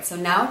 All right, so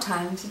now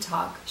time to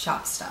talk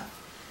shop stuff.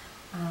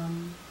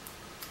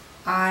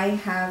 I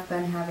have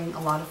been having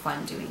a lot of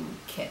fun doing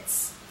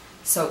kits.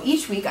 So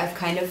each week I've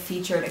kind of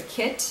featured a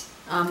kit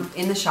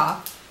in the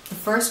shop. The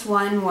first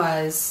one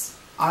was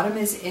Autumn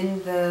is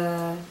in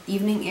the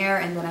evening air,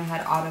 and then I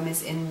had Autumn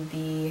is in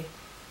the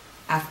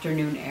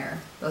afternoon air.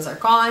 Those are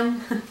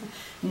gone.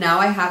 Now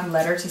I have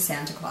Letter to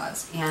Santa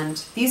Claus,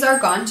 and these are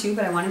gone too,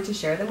 but I wanted to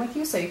share them with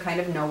you so you kind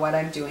of know what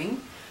I'm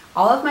doing.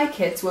 All of my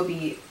kits will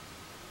be,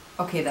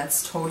 okay,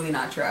 that's totally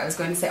not true. I was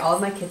going to say all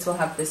of my kits will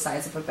have this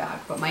size of a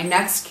bag, but my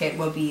next kit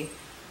will be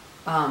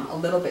a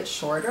little bit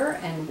shorter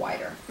and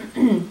wider.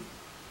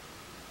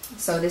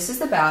 So this is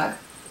the bag,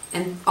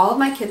 and all of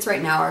my kits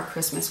right now are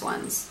Christmas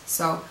ones.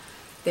 So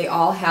they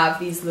all have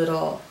these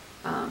little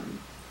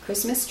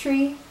Christmas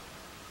tree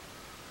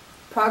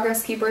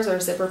progress keepers or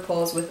zipper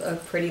pulls with a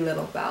pretty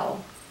little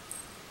bell.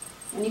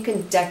 And you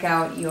can deck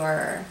out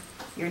your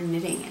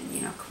knitting and, you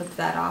know, clip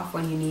that off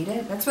when you need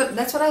it. That's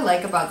what I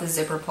like about the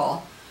zipper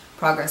pull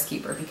progress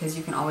keeper, because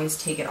you can always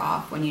take it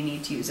off when you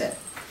need to use it.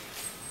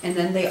 And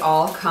then they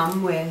all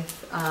come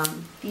with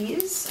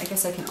these. I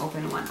guess I can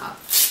open one up.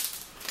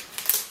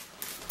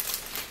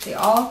 They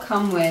all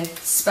come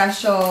with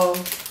special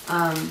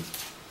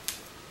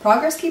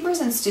progress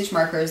keepers and stitch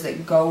markers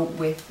that go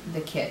with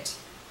the kit.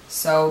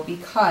 So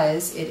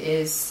because it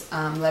is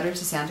Letter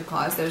to Santa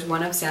Claus, there's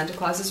one of Santa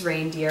Claus's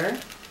reindeer,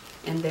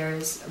 and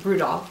there's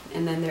Rudolph,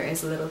 and then there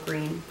is a little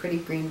pretty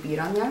green bead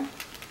on there.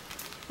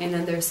 And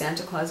then there's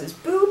Santa Claus's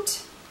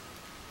boot,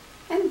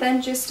 and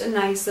then just a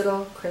nice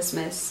little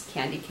Christmas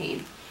candy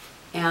cane.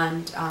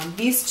 And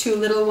these two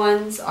little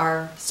ones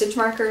are stitch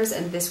markers,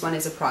 and this one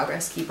is a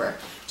progress keeper.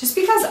 Just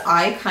because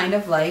I kind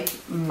of like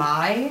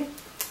my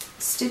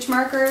stitch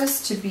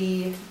markers to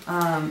be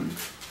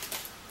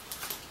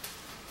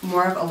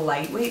more of a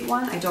lightweight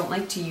one. I don't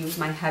like to use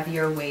my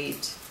heavier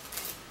weight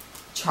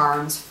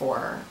charms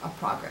for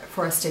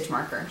a stitch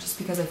marker, just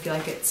because I feel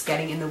like it's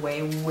getting in the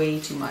way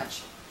too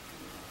much.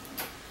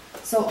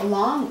 So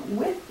along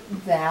with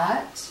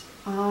that,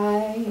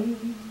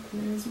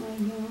 where's my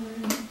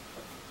yarn?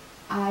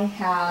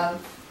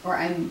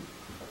 I'm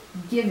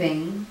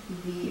giving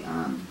the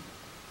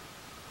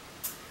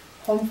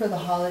Home for the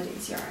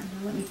Holidays yarn.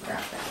 Now let me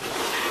grab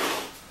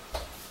that.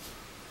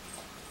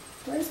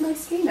 Where's my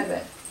skein of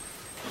it?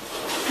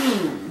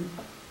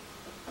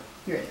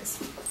 Here it is.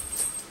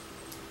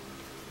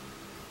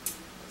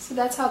 So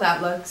that's how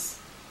that looks.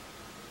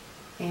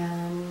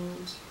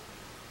 And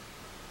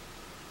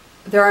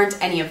there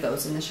aren't any of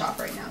those in the shop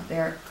right now.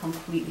 They're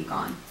completely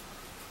gone.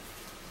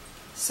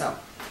 So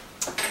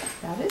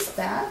that is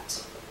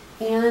that.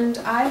 And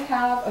I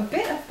have a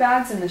bit of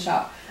bags in the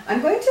shop.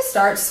 I'm going to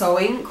start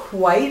sewing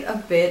quite a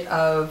bit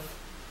of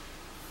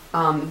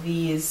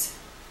these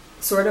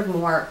sort of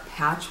more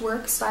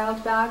patchwork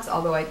styled bags,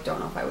 although I don't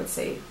know if I would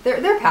say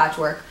they're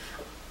patchwork.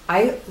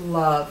 I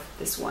love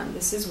this one.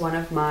 This is one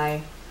of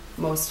my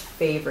most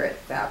favorite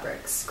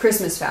fabrics,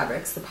 Christmas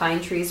fabrics, the pine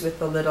trees with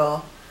the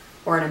little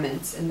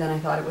ornaments, and then I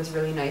thought it was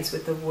really nice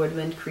with the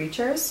woodland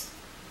creatures.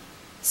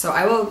 So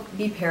I will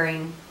be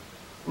pairing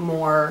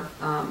more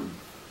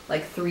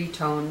like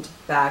three-toned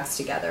bags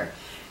together,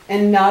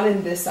 and not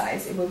in this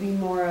size. It will be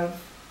more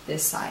of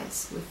this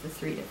size with the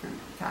three different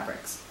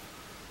fabrics.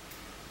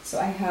 So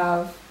I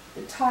have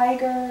the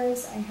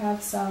tigers, I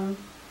have some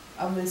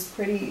of this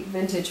pretty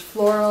vintage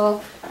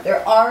floral.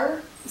 There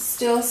are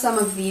still some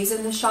of these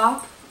in the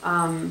shop.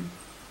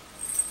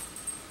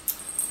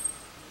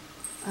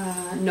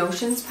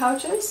 Notions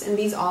pouches, and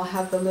these all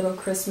have the little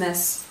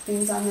Christmas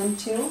things on them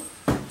too.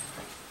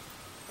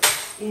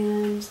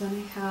 And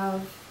then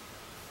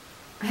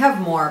I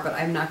have more, but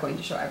I'm not going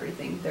to show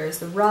everything. There's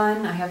the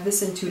Run. I have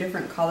this in 2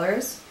 different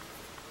colors.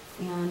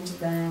 And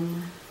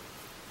then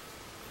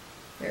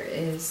there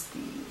is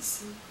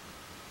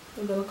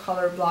the little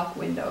color block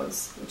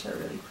windows, which are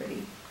really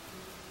pretty,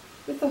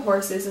 with the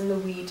horses and the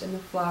wheat and the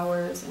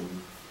flowers,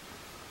 and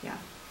yeah.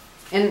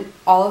 And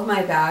all of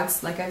my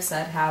bags, like I've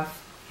said,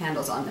 have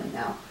handles on them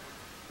now,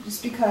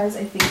 just because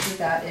I think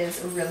that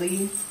is a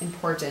really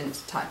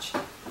important touch.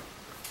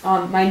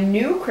 My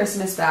new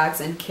Christmas bags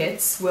and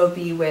kits will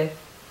be with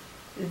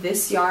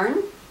this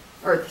yarn,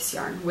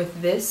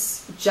 with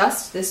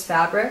just this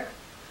fabric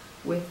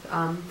with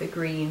the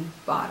green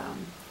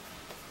bottom.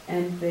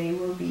 And they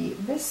will be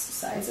this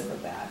size of a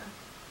bag.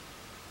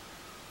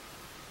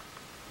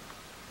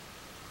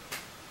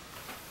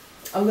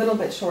 A little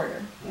bit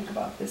shorter, like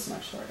about this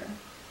much shorter.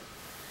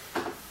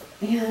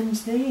 And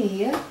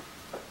they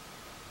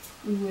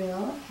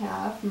will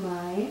have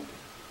my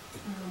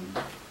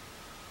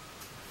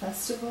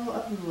Festival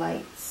of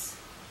Lights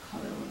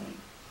colorway.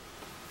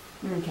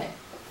 Okay,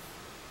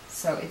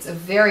 so it's a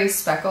very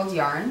speckled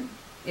yarn.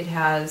 It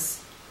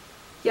has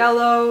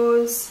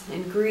yellows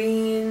and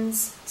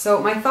greens.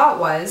 So my thought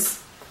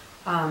was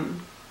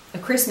a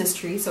Christmas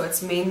tree, so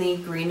it's mainly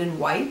green and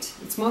white.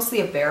 It's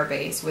mostly a bare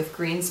base with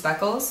green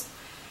speckles,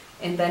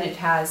 and then it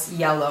has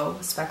yellow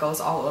speckles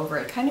all over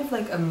it, kind of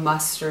like a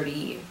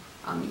mustardy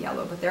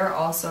yellow, but there are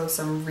also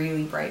some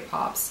really bright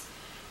pops.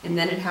 And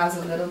then it has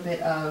a little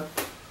bit of,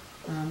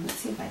 let's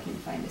see if I can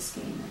find a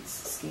skein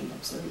that's skeined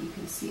up so that you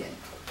can see it.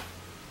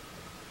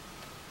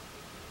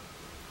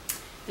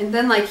 And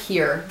then like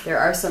here, there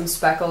are some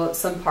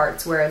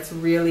parts where it's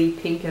really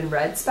pink and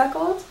red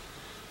speckled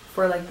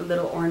for like the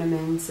little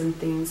ornaments and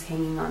things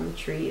hanging on the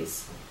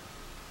trees.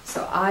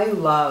 So I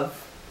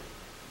love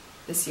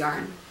this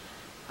yarn.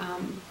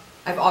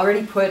 I've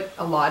already put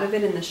a lot of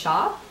it in the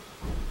shop,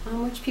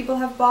 which people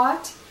have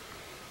bought.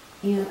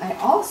 And I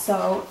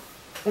also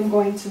am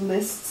going to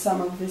list some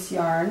of this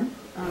yarn.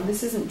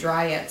 This isn't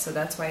dry yet, so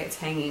that's why it's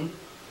hanging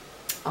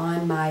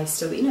on my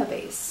Stellina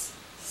base.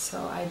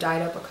 So I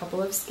dyed up a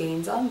couple of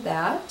skeins on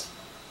that,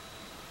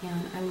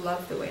 and I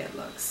love the way it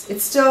looks.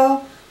 It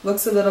still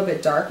looks a little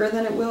bit darker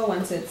than it will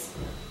once it's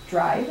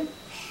dried.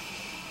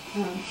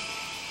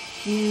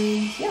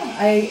 Yeah,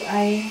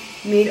 I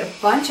made a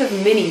bunch of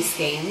mini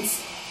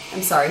skeins.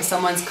 I'm sorry,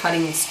 someone's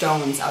cutting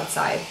stones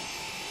outside.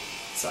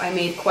 So I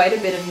made quite a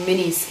bit of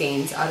mini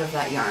skeins out of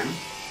that yarn.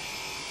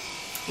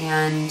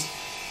 And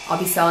I'll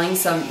be selling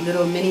some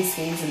little mini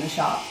skeins in the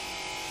shop.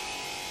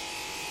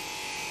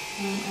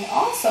 I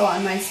also,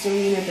 on my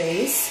Stellina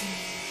base,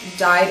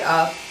 dyed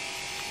up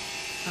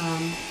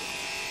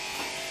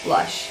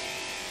blush.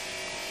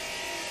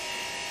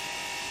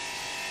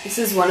 This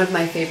is one of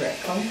my favorite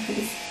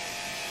colors.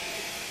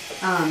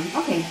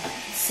 Okay,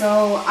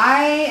 so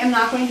I am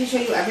not going to show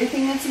you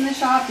everything that's in the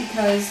shop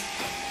because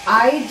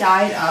I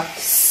dyed up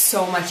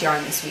so much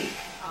yarn this week.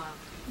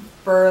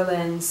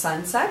 Berlin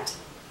Sunset.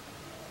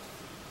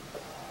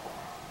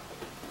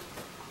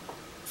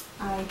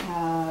 I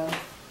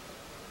have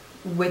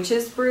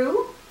Witch's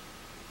Brew.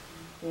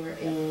 There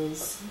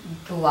is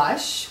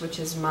Blush, which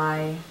is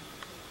my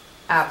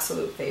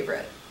absolute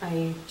favorite.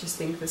 I just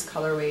think this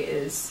colorway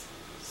is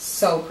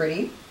so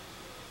pretty.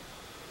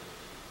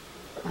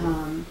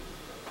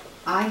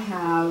 I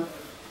have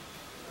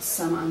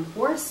some on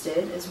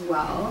worsted as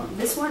well.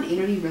 This one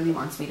Anerty really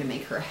wants me to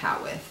make her a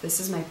hat with. This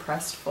is my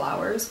Pressed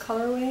Flowers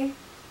colorway.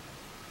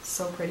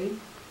 So pretty.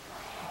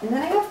 And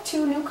then I have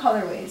 2 new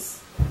colorways.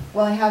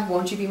 Well, I have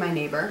Won't You Be My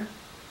Neighbor,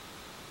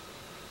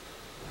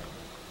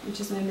 which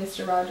is my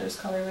Mr. Rogers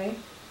colorway.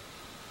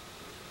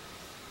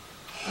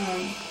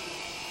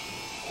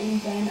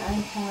 And then I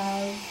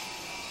have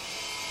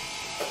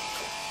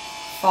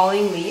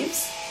Falling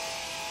Leaves,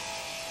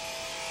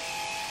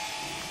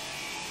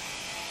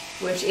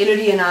 which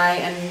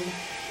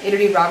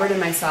Anerty, Robert, and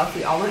myself,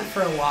 we all went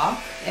for a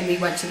walk, and we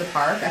went to the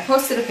park. I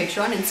posted a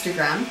picture on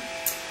Instagram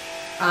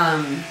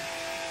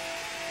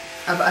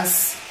of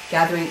us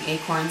gathering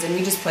acorns, and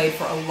we just played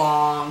for a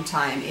long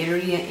time.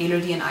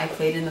 Anerty and I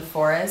played in the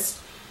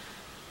forest,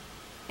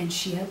 and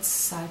she had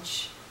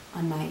such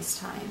a nice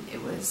time.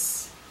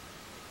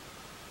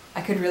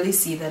 I could really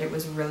see that it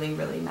was really,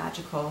 really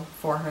magical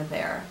for her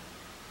there.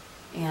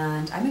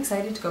 And I'm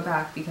excited to go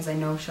back because I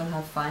know she'll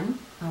have fun.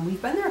 We've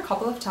been there a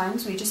couple of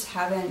times. We just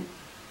haven't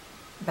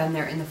been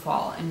there in the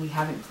fall, and we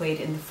haven't played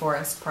in the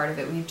forest part of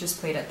it. We've just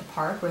played at the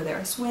park where there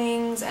are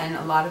swings and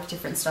a lot of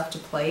different stuff to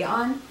play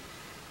on.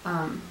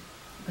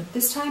 But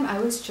this time I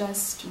was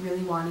just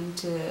really wanting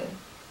to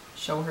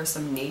show her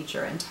some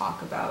nature and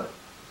talk about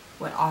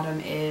what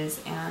autumn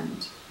is,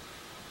 and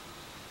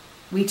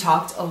we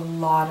talked a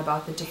lot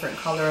about the different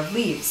color of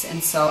leaves,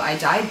 and so I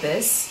dyed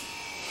this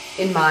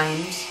in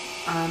mind,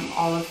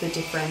 all of the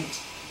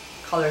different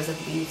colors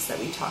of leaves that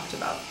we talked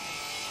about.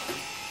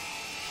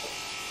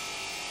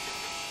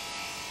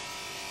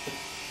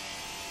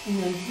 And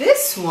then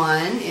this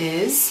one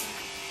is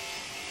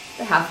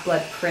the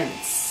Half-Blood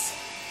Prince.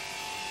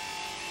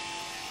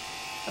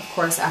 Of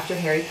course, after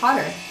Harry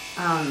Potter.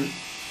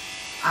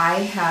 I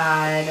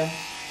had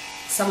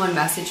someone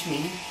message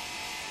me,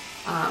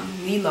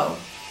 Lilo,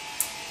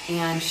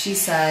 and she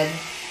said,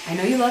 I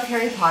know you love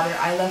Harry Potter,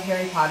 I love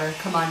Harry Potter,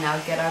 come on now,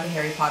 get out a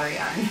Harry Potter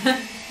yarn.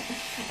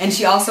 And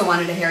she also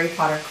wanted a Harry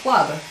Potter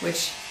club,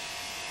 which,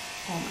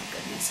 oh my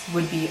goodness,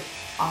 would be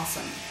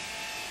awesome.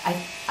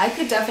 I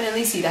could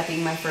definitely see that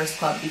being my first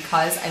club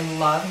because I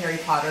love Harry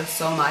Potter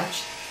so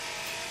much.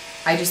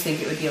 I just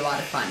think it would be a lot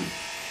of fun.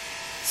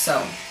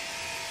 So,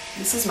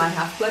 this is my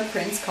Half-Blood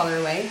Prince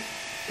colorway.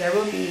 There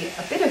will be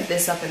a bit of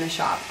this up in the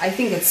shop. I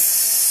think it's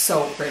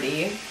so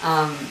pretty.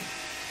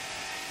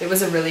 It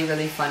was a really,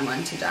 really fun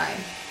one to dye.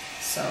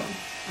 So,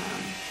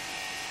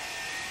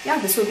 yeah,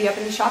 this will be up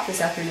in the shop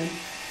this afternoon.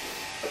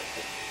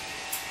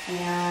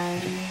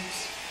 And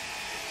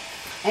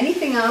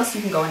anything else,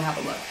 you can go and have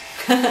a look.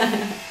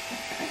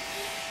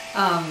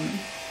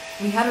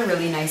 We had a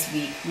really nice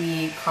week.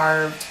 We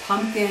carved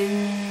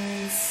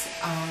pumpkins,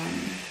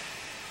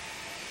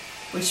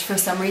 which for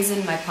some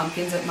reason my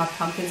pumpkins are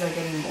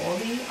getting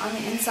moldy on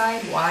the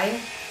inside. Why?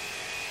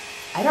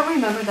 I don't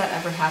remember that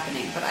ever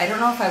happening, but I don't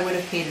know if I would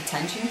have paid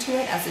attention to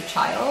it as a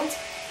child.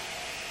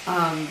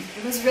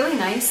 It was really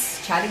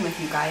nice chatting with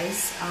you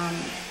guys.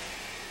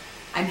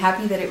 I'm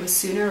happy that it was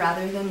sooner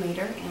rather than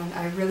later, and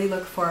I really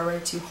look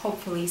forward to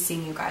hopefully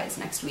seeing you guys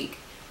next week.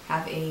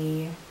 Have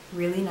a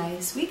really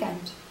nice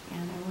weekend,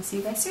 and I will see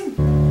you guys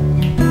soon.